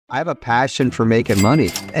I have a passion for making money.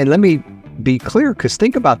 And let me be clear, because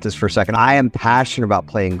think about this for a second. I am passionate about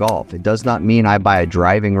playing golf. It does not mean I buy a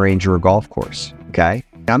driving range or a golf course, okay?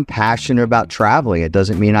 I'm passionate about traveling. It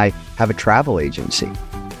doesn't mean I have a travel agency.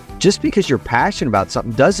 Just because you're passionate about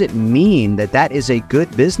something doesn't mean that that is a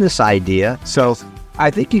good business idea. So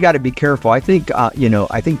I think you got to be careful. I think,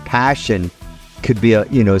 I think passion could be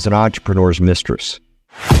is an entrepreneur's mistress.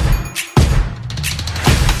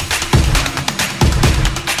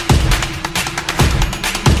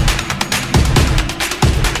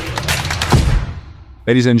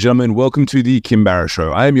 Ladies and gentlemen, welcome to the Kim Barrett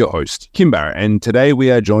Show. I am your host, Kim Barrett, and today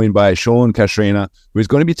we are joined by Sean Castrina, who is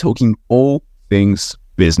going to be talking all things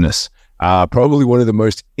business. Probably one of the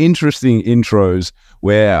most interesting intros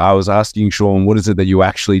where I was asking Sean, what is it that you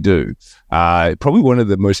actually do? Probably one of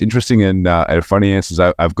the most interesting and funny answers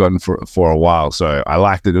I've gotten for a while. So I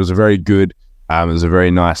liked it. It was a very good, it was a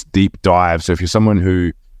very nice deep dive. So if you're someone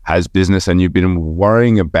who has business and you've been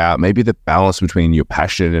worrying about maybe the balance between your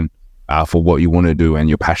passion and for what you want to do and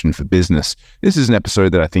your passion for business, this is an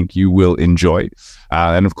episode that I think you will enjoy.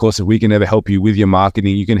 And of course, if we can ever help you with your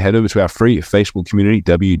marketing, you can head over to our free Facebook community,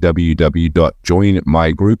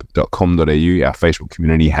 www.joinmygroup.com.au. Our Facebook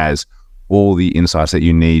community has all the insights that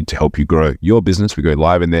you need to help you grow your business. We go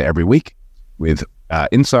live in there every week with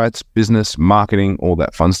insights, business, marketing, all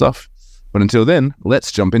that fun stuff. But until then,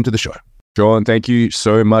 let's jump into the show. Sean, thank you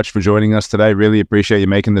so much for joining us today. Really appreciate you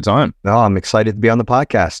making the time. No, I'm excited to be on the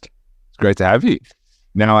podcast. Great to have you.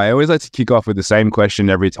 Now, I always like to kick off with the same question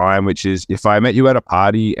every time, which is if I met you at a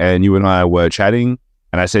party and you and I were chatting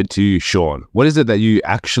and I said to you, Sean, what is it that you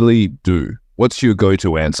actually do? What's your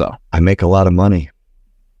go-to answer? I make a lot of money.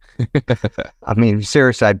 I mean,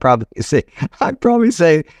 seriously, I'd probably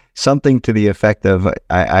say something to the effect of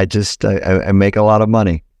I make a lot of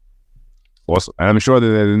money. Awesome. And I'm sure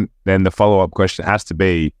that then the follow-up question has to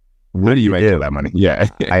be, how do you make all that money? Yeah.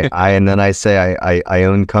 And then I say I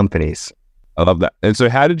own companies. I love that. And so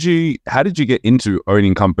how did you get into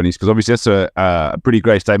owning companies? Because obviously that's a pretty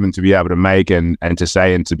great statement to be able to make and to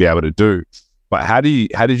say and to be able to do. But how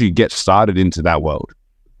did you get started into that world?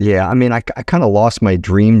 Yeah, I mean, I kind of lost my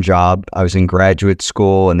dream job. I was in graduate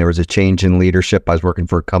school and there was a change in leadership. I was working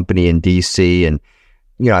for a company in DC and,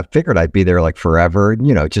 I figured I'd be there like forever,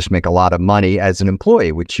 just make a lot of money as an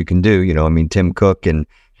employee, which you can do. I mean, Tim Cook and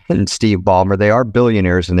Steve Ballmer, they are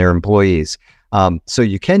billionaires and they're employees. So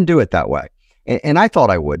you can do it that way. And I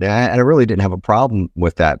thought I would. And I really didn't have a problem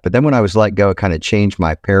with that. But then when I was let go, it kind of changed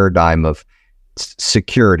my paradigm of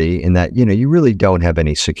security in that, you really don't have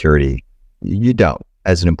any security. You don't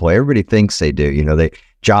as an employee. Everybody thinks they do, they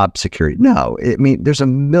job security. No, I mean, there's a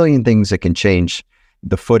million things that can change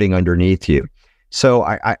the footing underneath you. So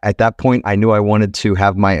I at that point, I knew I wanted to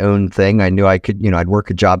have my own thing. I knew I could, I'd work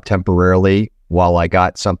a job temporarily while I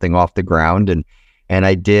got something off the ground. And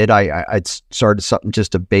I did. I started something,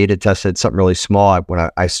 just a beta test, something really small when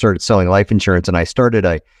I started selling life insurance, and I started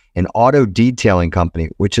an auto detailing company,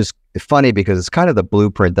 which is funny because it's kind of the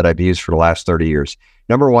blueprint that I've used for the last 30 years.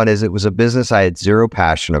 Number one is it was a business I had zero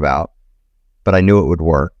passion about, but I knew it would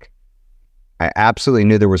work. I absolutely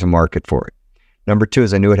knew there was a market for it. Number two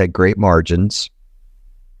is I knew it had great margins.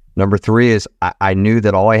 Number three is I knew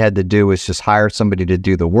that all I had to do was just hire somebody to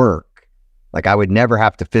do the work. Like I would never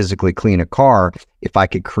have to physically clean a car if I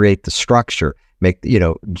could create the structure,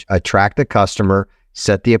 attract the customer,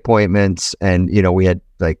 set the appointments. And, we had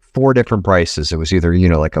like 4 different prices. It was either,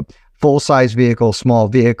 like a full-size vehicle, small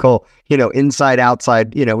vehicle, inside,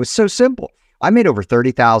 outside, it was so simple. I made over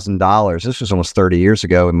 $30,000. This was almost 30 years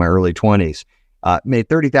ago in my early 20s. Made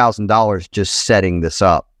 $30,000 just setting this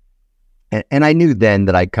up. And I knew then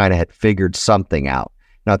that I kind of had figured something out.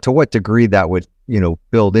 Now, to what degree that would,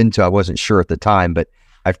 build into, I wasn't sure at the time, but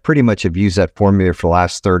I've pretty much have used that formula for the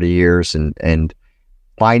last 30 years and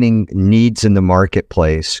finding needs in the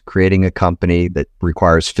marketplace, creating a company that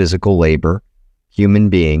requires physical labor, human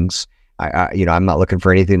beings. I'm not looking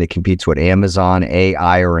for anything that competes with Amazon,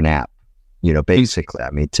 AI, or an app, basically.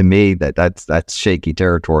 I mean, to me, that's shaky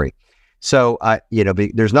territory. So,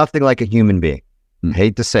 there's nothing like a human being. I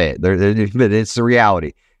hate to say it, but it's the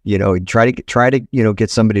reality. Try to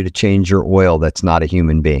get somebody to change your oil that's not a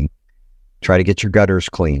human being. Try to get your gutters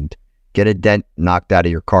cleaned. Get a dent knocked out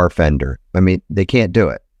of your car fender. I mean, they can't do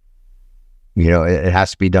it. It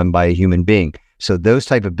has to be done by a human being. So those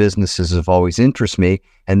type of businesses have always interested me.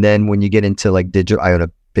 And then when you get into like digital, I own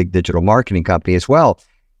a big digital marketing company as well.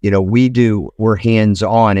 We're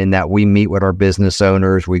hands-on in that we meet with our business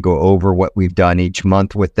owners. We go over what we've done each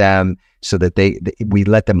month with them so that we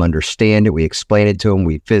let them understand it. We explain it to them.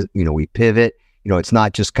 We pivot. It's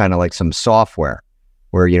not just kind of like some software.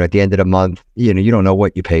 where, at the end of the month, you don't know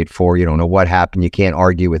what you paid for. You don't know what happened. You can't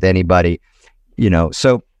argue with anybody,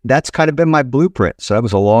 So that's kind of been my blueprint. So that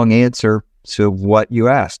was a long answer to what you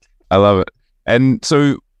asked. I love it. And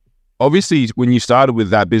so obviously when you started with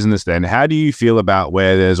that business, then how do you feel about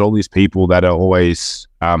where there's all these people that are always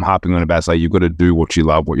harping on about, it's like, you've got to do what you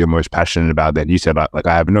love, what you're most passionate about? Then you said, like,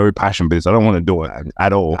 I have no passion for this. I don't want to do it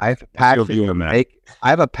at all. I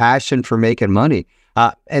have a passion for making money.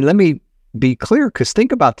 And let me be clear, because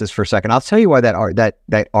think about this for a second. I'll tell you why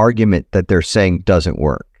that argument that they're saying doesn't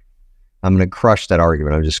work. I'm going to crush that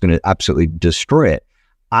argument. I'm just going to absolutely destroy it.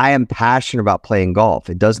 I am passionate about playing golf.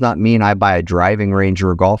 It does not mean I buy a driving range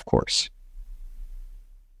or a golf course.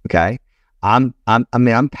 Okay. I'm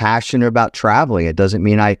passionate about traveling. It doesn't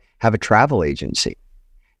mean I have a travel agency.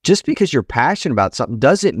 Just because you're passionate about something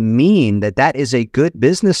doesn't mean that is a good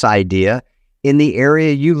business idea in the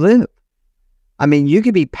area you live. I mean, you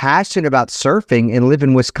could be passionate about surfing and live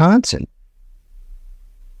in Wisconsin.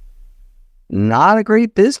 Not a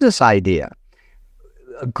great business idea.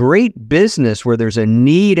 A great business where there's a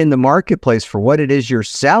need in the marketplace for what it is you're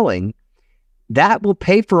selling, that will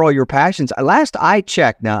pay for all your passions. Last I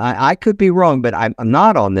checked, now I could be wrong, but I'm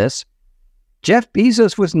not on this. Jeff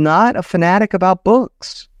Bezos was not a fanatic about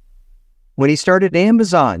books when he started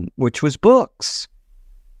Amazon, which was books.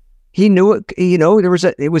 He knew it,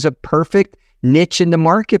 it was a perfect niche in the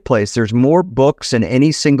marketplace. There's more books in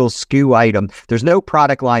any single SKU item. There's no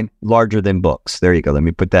product line larger than books. There you go. Let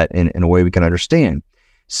me put that in a way we can understand.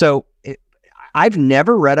 So I've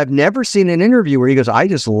never seen an interview where he goes, I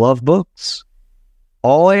just love books.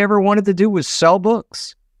 All I ever wanted to do was sell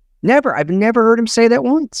books. I've never heard him say that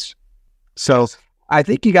once. So I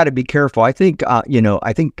think you got to be careful. I think,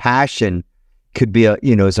 I think passion could be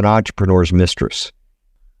as an entrepreneur's mistress.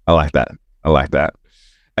 I like that.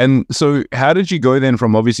 And so how did you go then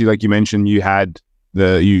from, obviously, like you mentioned, you had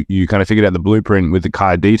you kind of figured out the blueprint with the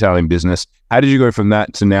car detailing business. How did you go from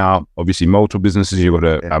that to now, obviously, multiple businesses? You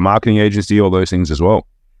got a marketing agency, all those things as well.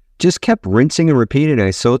 Just kept rinsing and repeating.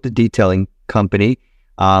 I sold the detailing company.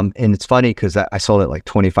 And it's funny because I sold it like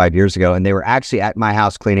 25 years ago, and they were actually at my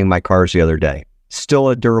house cleaning my cars the other day. Still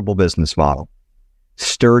a durable business model.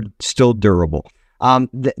 Still durable.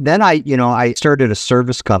 Then I started a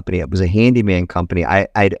service company. It was a handyman company.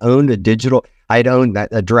 I'd owned a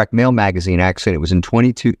direct mail magazine, actually. It was in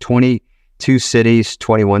 22 cities,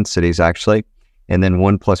 21 cities, actually, and then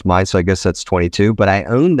one plus mine. So I guess that's 22, but I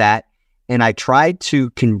owned that. And I tried to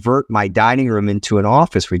convert my dining room into an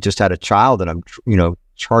office. We just had a child, and I'm,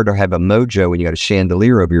 it's hard to have a mojo when you got a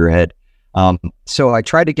chandelier over your head. So I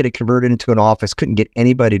tried to get it converted into an office, couldn't get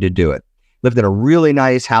anybody to do it. Lived in a really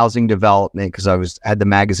nice housing development because I had the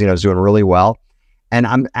magazine, I was doing really well. And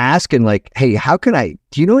I'm asking, like, hey,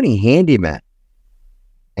 do you know any handyman?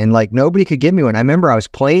 And like, nobody could give me one. I remember I was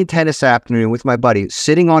playing tennis afternoon with my buddy,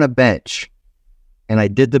 sitting on a bench, and I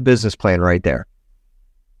did the business plan right there.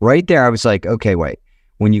 Right there, I was like, okay, wait.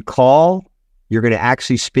 When you call, you're going to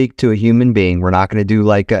actually speak to a human being. We're not going to do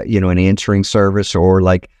like an answering service or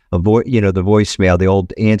like the voicemail, the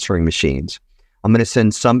old answering machines. I'm going to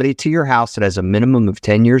send somebody to your house that has a minimum of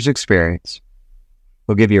 10 years experience.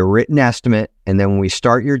 We'll give you a written estimate. And then when we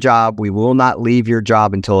start your job, we will not leave your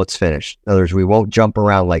job until it's finished. In other words, we won't jump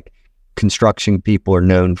around like construction people are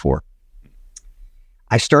known for.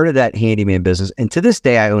 I started that handyman business. And to this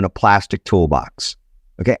day, I own a plastic toolbox.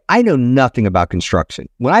 Okay. I know nothing about construction.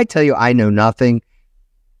 When I tell you I know nothing,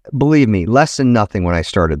 believe me, less than nothing when I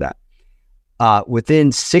started that.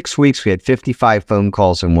 Within 6 weeks, we had 55 phone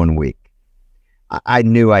calls in 1 week. I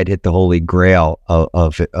knew I'd hit the holy grail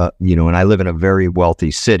of and I live in a very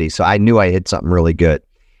wealthy city. So I knew I hit something really good.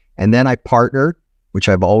 And then I partnered, which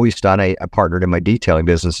I've always done. I partnered in my detailing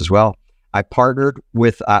business as well. I partnered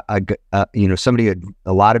with, somebody who had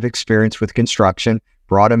a lot of experience with construction,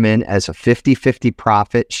 brought him in as a 50-50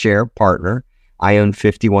 profit share partner. I own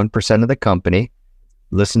 51% of the company.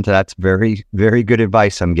 Listen to that's very, very good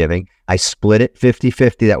advice I'm giving. I split it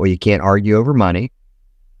 50-50. That way you can't argue over money.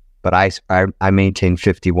 But I maintain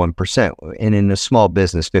 51%. And in a small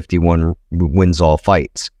business, 51 wins all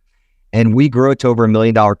fights. And we grew it to over $1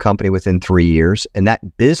 million company within 3 years. And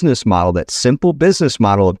that business model, that simple business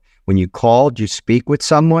model of when you called, you speak with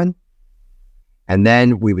someone, and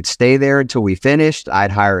then we would stay there until we finished.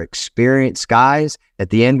 I'd hire experienced guys.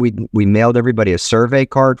 At the end, we mailed everybody a survey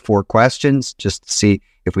card, 4 questions, just to see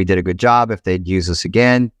if we did a good job, if they'd use us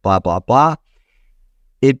again, blah, blah, blah.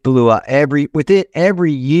 It blew up. Every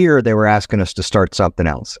year they were asking us to start something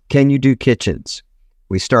else. Can you do kitchens?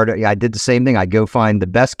 I did the same thing. I'd go find the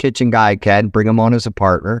best kitchen guy I can, bring him on as a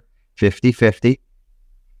partner, 50-50.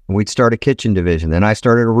 And we'd start a kitchen division. Then I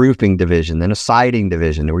started a roofing division, then a siding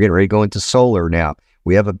division. And we're getting ready to go into solar now.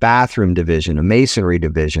 We have a bathroom division, a masonry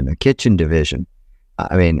division, a kitchen division.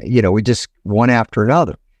 I mean, we just one after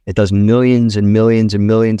another. It does millions and millions and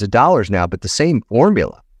millions of dollars now, but the same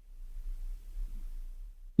formula.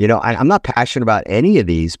 I'm not passionate about any of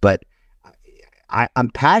these, but I'm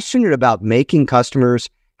passionate about making customers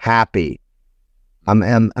happy.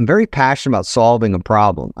 I'm very passionate about solving a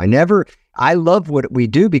problem. I love what we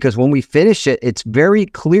do because when we finish it, it's very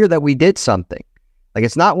clear that we did something. Like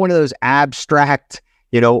it's not one of those abstract,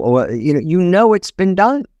 it's been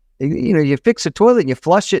done. You fix a toilet and you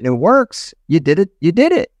flush it and it works. You did it. You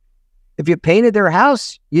did it. If you painted their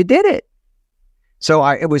house, you did it. So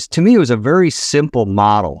it was a very simple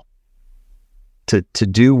model to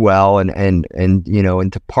do well and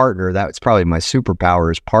to partner. That's probably my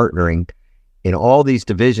superpower is partnering. In all these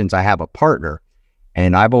divisions, I have a partner.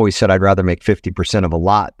 And I've always said I'd rather make 50% of a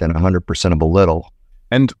lot than 100% of a little.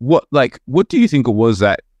 And what do you think it was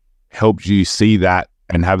that helped you see that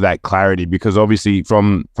and have that clarity? Because obviously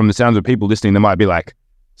from the sounds of people listening, they might be like,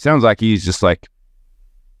 sounds like he's just like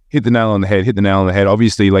hit the nail on the head.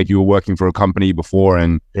 Obviously, like you were working for a company before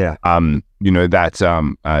and, yeah,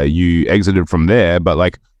 you exited from there. But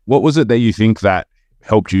like, what was it that you think that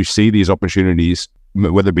helped you see these opportunities,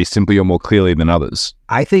 whether it be simply or more clearly than others?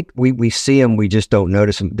 I think we see them, we just don't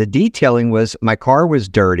notice them. The detailing was, my car was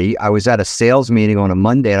dirty. I was at a sales meeting on a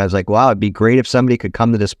Monday and I was like, wow, it'd be great if somebody could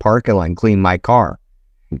come to this parking lot and clean my car.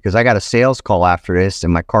 Because I got a sales call after this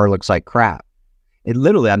and my car looks like crap.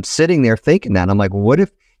 I'm sitting there thinking that. I'm like, what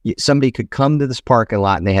if somebody could come to this parking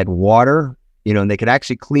lot and they had water, and they could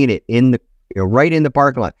actually clean it right in the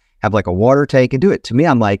parking lot, have like a water tank and do it. To me,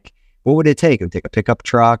 I'm like, what would it take? It would take a pickup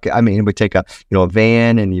truck. I mean, it would take a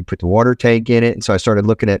van and you put the water tank in it. And so I started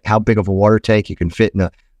looking at how big of a water tank you can fit in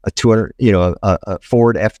a 200, a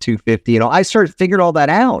Ford F-250. I started figuring all that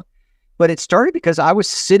out. But it started because I was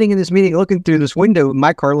sitting in this meeting looking through this window.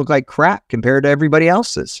 My car looked like crap compared to everybody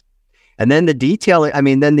else's. And then the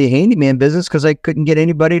detailing, then the handyman business, because I couldn't get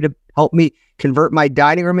anybody to help me convert my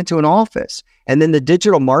dining room into an office. And then the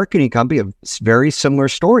digital marketing company, a very similar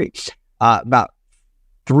story. About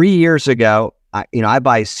 3 years ago, I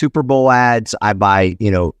buy Super Bowl ads. I buy,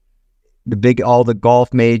 all the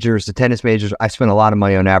golf majors, the tennis majors. I spent a lot of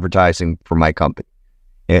money on advertising for my company.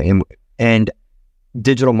 And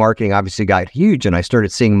digital marketing obviously got huge. And I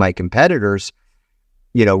started seeing my competitors,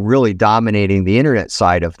 really dominating the internet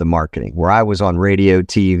side of the marketing, where I was on radio,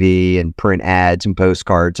 TV, and print ads and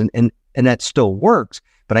postcards. And that still works.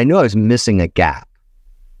 But I knew I was missing a gap.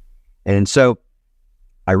 And so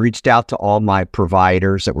I reached out to all my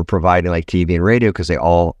providers that were providing like TV and radio, because they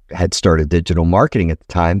all had started digital marketing at the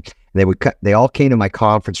time. And they all came to my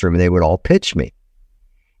conference room and they would all pitch me.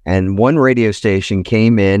 And one radio station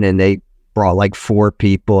came in and they brought like 4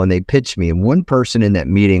 people and they pitched me. And one person in that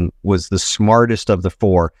meeting was the smartest of the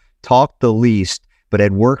 4, talked the least, but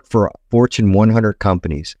had worked for Fortune 100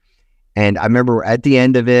 companies. And I remember at the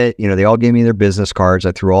end of it, they all gave me their business cards.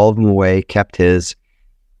 I threw all of them away, kept his.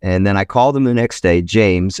 And then I called him the next day,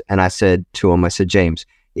 James, and I said to him, James,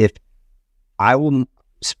 if I will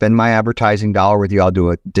spend my advertising dollar with you, I'll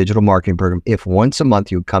do a digital marketing program. If once a month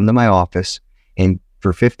you would come to my office and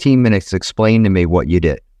for 15 minutes explain to me what you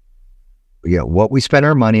did. What we spent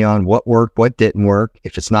our money on, what worked, what didn't work,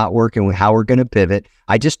 if it's not working, how we're going to pivot.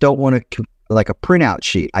 I just don't want to, like a printout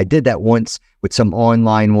sheet. I did that once with some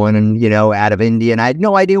online one and, out of India, and I had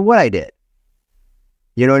no idea what I did.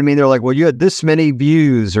 You know what I mean? They're like, well, you had this many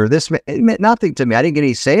views or this. It meant nothing to me. I didn't get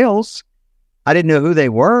any sales. I didn't know who they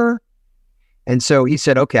were. And so he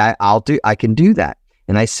said, okay, I can do that.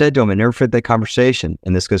 And I said to him, I never forget the conversation.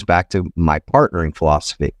 And this goes back to my partnering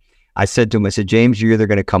philosophy. I said to him, James, you're either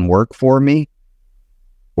going to come work for me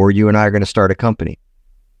or you and I are going to start a company.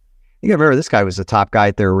 You got to remember, this guy was the top guy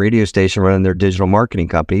at their radio station running their digital marketing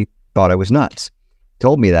company. Thought I was nuts.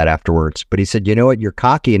 Told me that afterwards. But he said, you know what? You're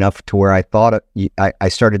cocky enough to where I thought I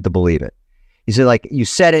started to believe it. He said, like, you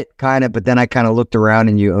said it kind of, but then I kind of looked around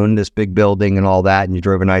and you owned this big building and all that, and you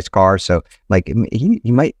drove a nice car. So like he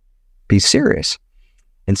might be serious.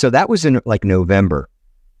 And so that was in like November.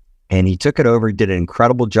 And he took it over, did an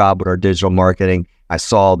incredible job with our digital marketing. I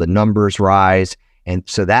saw the numbers rise. And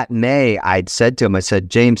so that May, I'd said to him, I said,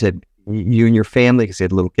 James, have you and your family, because he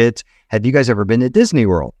had little kids, have you guys ever been to Disney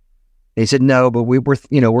World? And he said, no, but we're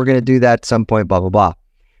going to do that at some point, blah, blah, blah.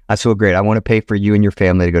 I said, well, great. I want to pay for you and your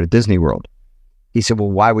family to go to Disney World. He said,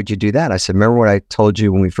 well, why would you do that? I said, remember what I told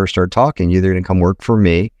you when we first started talking? You're either going to come work for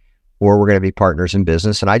me or we're going to be partners in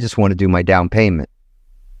business. And I just want to do my down payment.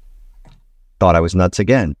 Thought I was nuts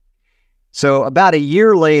again. So about a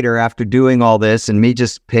year later, after doing all this and me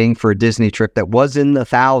just paying for a Disney trip that was in the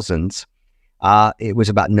thousands, it was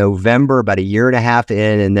about November, about a year and a half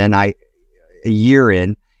in, and then a year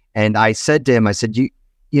in, and I said to him, I said, you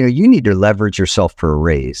need to leverage yourself for a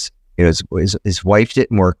raise. His wife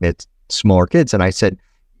didn't work, and it's smaller kids. And I said,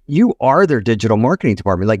 you are their digital marketing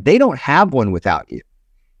department. Like, they don't have one without you.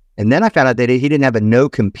 And then I found out that he didn't have a no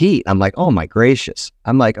compete. I'm like, oh my gracious.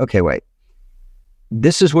 I'm like, okay, wait.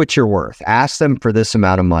 This is what you're worth. Ask them for this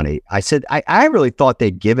amount of money. I said, I really thought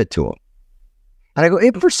they'd give it to him. And I go,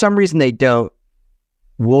 if for some reason they don't,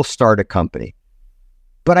 we'll start a company.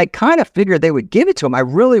 But I kind of figured they would give it to him.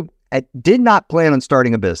 I did not plan on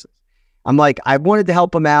starting a business. I'm like, I wanted to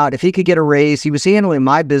help him out. If he could get a raise, he was handling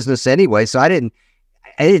my business anyway. So I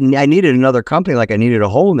needed another company, like I needed a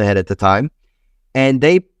hole in the head at the time. And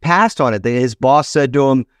they passed on it. His boss said to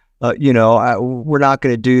him, we're not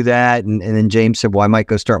going to do that. And then James said, well, I might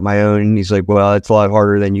go start my own. And he's like, well, it's a lot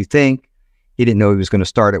harder than you think. He didn't know he was going to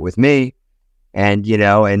start it with me. And,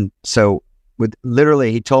 and so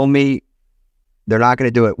he told me they're not going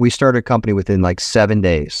to do it. We started a company within like 7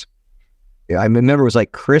 days. I remember it was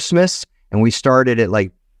like Christmas, and we started it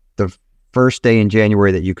like the first day in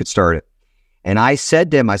January that you could start it. And I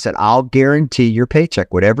said to him, I'll guarantee your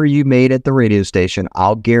paycheck, whatever you made at the radio station,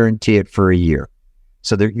 I'll guarantee it for a year.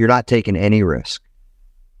 So you're not taking any risk.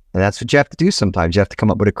 And that's what you have to do sometimes. You have to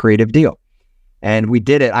come up with a creative deal. And we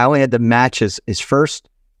did it. I only had to match his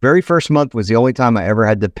very first month was the only time I ever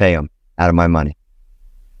had to pay him out of my money.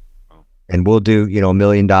 And we'll do, $1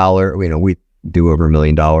 million, we do over $1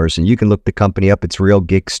 million. And you can look the company up. It's Real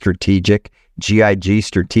Gig Strategic, GIG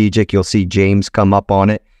Strategic. You'll see James come up on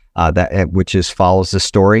it, which follows the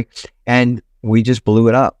story. And we just blew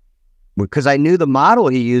it up because I knew the model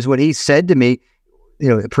he used. What he said to me,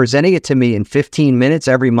 presenting it to me in 15 minutes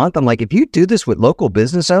every month. I'm like, if you do this with local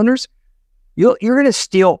business owners, you're going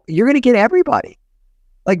to get everybody.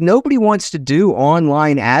 Like, nobody wants to do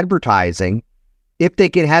online advertising if they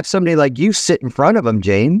can have somebody like you sit in front of them,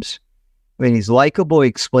 James. I mean, he's likable. He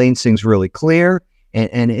explains things really clear,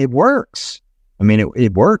 and it works. I mean,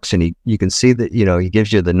 it works, and you can see that, he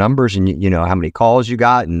gives you the numbers and you know how many calls you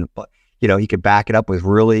got, and he could back it up with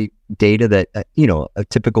really data that a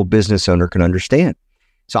typical business owner can understand.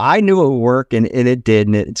 So I knew it would work, and it did,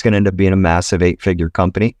 and it's going to end up being a massive 8-figure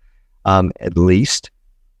company, at least.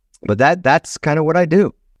 But that's kind of what I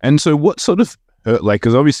do. And so what sort of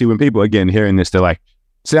because obviously when people again hearing this, they're like,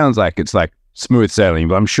 sounds like it's like smooth sailing,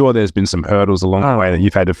 but I'm sure there's been some hurdles along the way that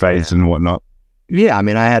you've had to face and whatnot. Yeah, I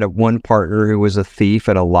mean, I had one partner who was a thief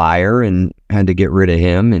and a liar, and had to get rid of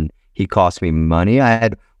him, and he cost me money. I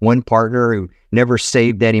had one partner who never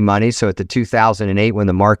saved any money, so at the 2008 when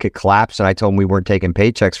the market collapsed and I told him we weren't taking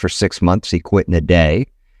paychecks for 6 months, he quit in a day.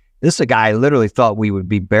 This is a guy I literally thought we would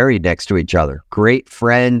be buried next to each other. Great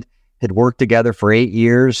friend, had worked together for 8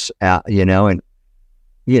 years, and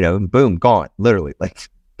boom, gone. Literally, like,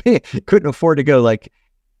 couldn't afford to go, like,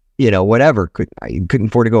 whatever. Couldn't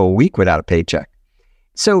afford to go a week without a paycheck.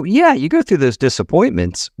 So yeah, you go through those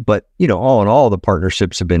disappointments, but all in all, the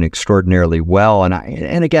partnerships have been extraordinarily well.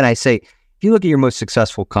 And again, I say, if you look at your most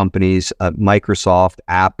successful companies, Microsoft,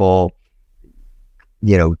 Apple, if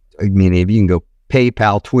you can go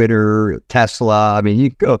PayPal, Twitter, Tesla. I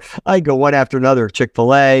mean, I go one after another.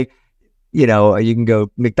 Chick-fil-A. You can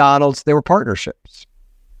go McDonald's. They were partnerships.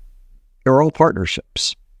 They were all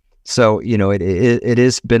partnerships. So, it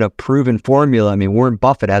has been a proven formula. I mean, Warren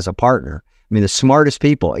Buffett has a partner. I mean, the smartest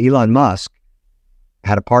people, Elon Musk,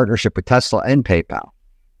 had a partnership with Tesla and PayPal.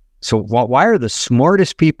 So why are the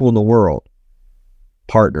smartest people in the world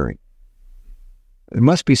partnering? There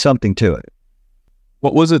must be something to it.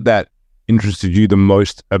 What was it that interested you the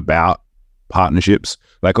most about partnerships?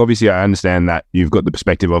 Like, obviously I understand that you've got the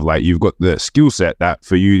perspective of, like, you've got the skill set that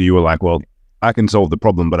for you were like, well, I can solve the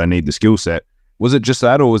problem, but I need the skill set. Was it just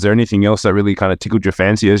that, or was there anything else that really kind of tickled your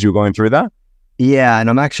fancy as you were going through that? Yeah, and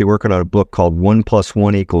I'm actually working on a book called 1 +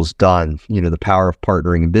 1 = Done, the power of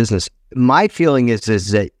partnering in business. My feeling is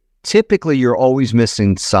that typically you're always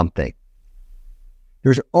missing something.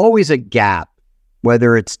 There's always a gap,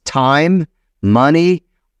 whether it's time, money,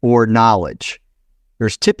 or knowledge.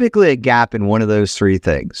 There's typically a gap in one of those three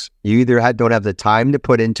things. You either don't have the time to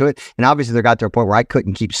put into it, and obviously there got to a point where I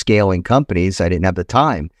couldn't keep scaling companies. I didn't have the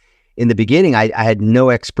time. In the beginning, I had no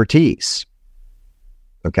expertise.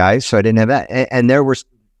 Okay, so I didn't have that. And there was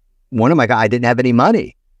one of my guys, I didn't have any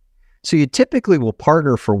money. So you typically will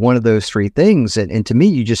partner for one of those three things. And to me,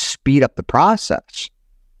 you just speed up the process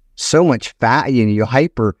so much you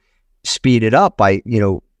hyper speed it up by,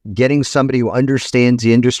 getting somebody who understands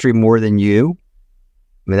the industry more than you,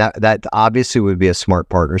 I mean, that obviously would be a smart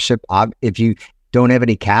partnership. If you don't have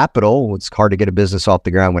any capital, it's hard to get a business off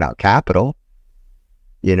the ground without capital.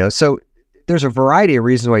 So there's a variety of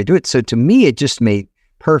reasons why you do it. So to me, it just made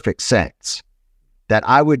perfect sense that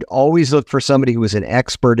I would always look for somebody who was an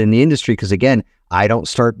expert in the industry, because again, I don't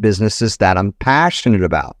start businesses that I'm passionate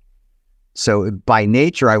about. So by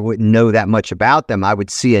nature, I wouldn't know that much about them. I would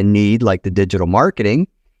see a need like the digital marketing.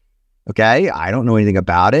 Okay. I don't know anything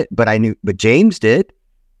about it, but James did.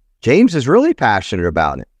 James is really passionate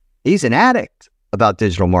about it. He's an addict about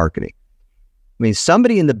digital marketing. I mean,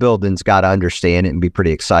 somebody in the building's got to understand it and be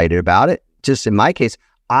pretty excited about it. Just in my case,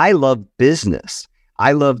 I love business.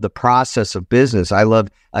 I love the process of business. I love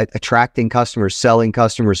attracting customers, selling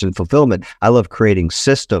customers, and fulfillment. I love creating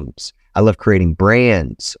systems. I love creating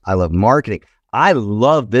brands. I love marketing. I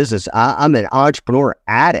love business. I'm an entrepreneur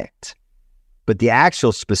addict. But the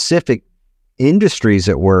actual specific industries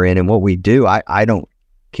that we're in and what we do, I don't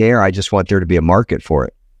care. I just want there to be a market for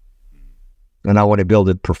it. And I want to be able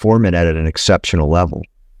to perform it at an exceptional level.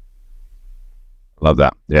 Love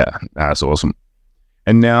that. Yeah, that's awesome.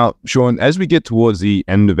 And now, Sean, as we get towards the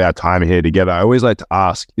end of our time here together, I always like to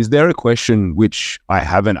ask, is there a question which I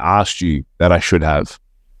haven't asked you that I should have?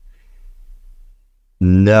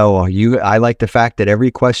 No, I like the fact that every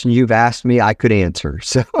question you've asked me, I could answer.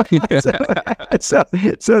 So no.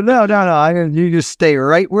 You just stay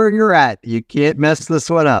right where you're at. You can't mess this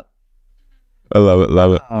one up. I love it.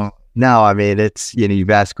 Love it. No, I mean, it's, you've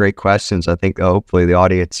asked great questions. I think hopefully the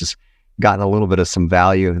audience has gotten a little bit of some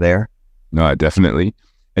value there. No, definitely.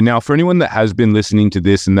 And now for anyone that has been listening to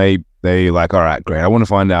this and they like, all right, great, I want to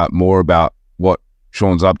find out more about what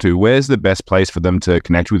Sean's up to. Where's the best place for them to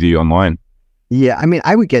connect with you online? Yeah, I mean,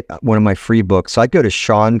 I would get one of my free books. So I'd go to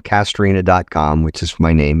SeanCastrina.com, which is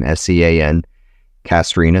my name, SEAN,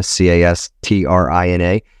 Castrina,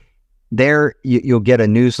 CASTRINA. There, you'll get a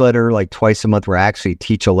newsletter like twice a month where I actually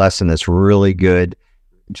teach a lesson that's really good.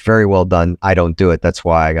 It's very well done. I don't do it. That's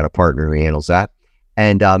why I got a partner who handles that.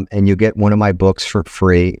 And you get one of my books for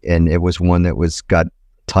free. And it was one that got a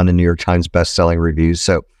ton of New York Times best-selling reviews.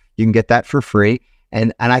 So you can get that for free.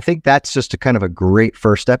 And I think that's just a kind of a great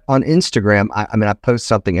first step. On Instagram, I post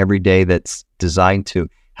something every day that's designed to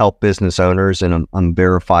help business owners, and I'm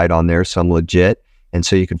verified on there, so I'm legit. And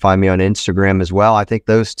so you can find me on Instagram as well. I think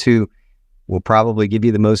those two will probably give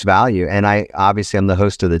you the most value. And I'm the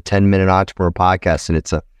host of the 10-Minute Entrepreneur Podcast, and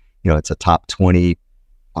it's a top 20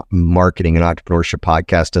 marketing and entrepreneurship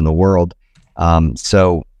podcast in the world.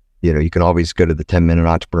 So you can always go to the 10-Minute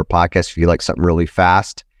Entrepreneur Podcast if you like something really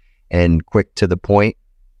fast and quick to the point.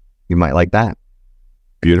 You might like that.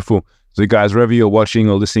 Beautiful. So guys, wherever you're watching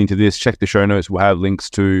or listening to this, check the show notes. We'll have links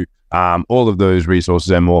to all of those resources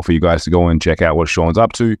and more for you guys to go and check out what Sean's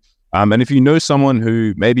up to. And if you know someone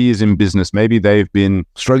who maybe is in business, maybe they've been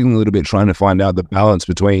struggling a little bit trying to find out the balance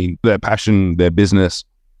between their passion, their business,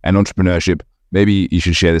 and entrepreneurship, maybe you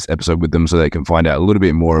should share this episode with them so they can find out a little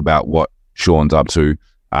bit more about what Sean's up to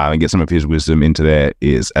and get some of his wisdom into their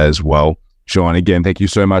ears as well. Sean, again, thank you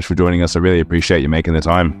so much for joining us. I really appreciate you making the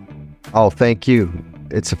time. Oh, thank you.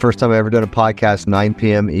 It's the first time I've ever done a podcast, 9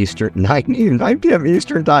 p.m. Eastern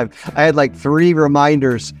time. I had like 3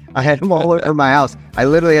 reminders. I had them all over my house. I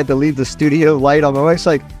literally had to leave the studio light on. My wife's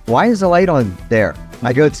like, why is the light on there?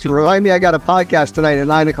 I go, to remind me I got a podcast tonight at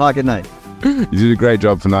 9 o'clock at night. You did a great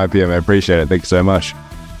job for 9 p.m. I appreciate it. Thank you so much.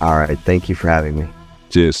 All right. Thank you for having me.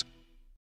 Cheers.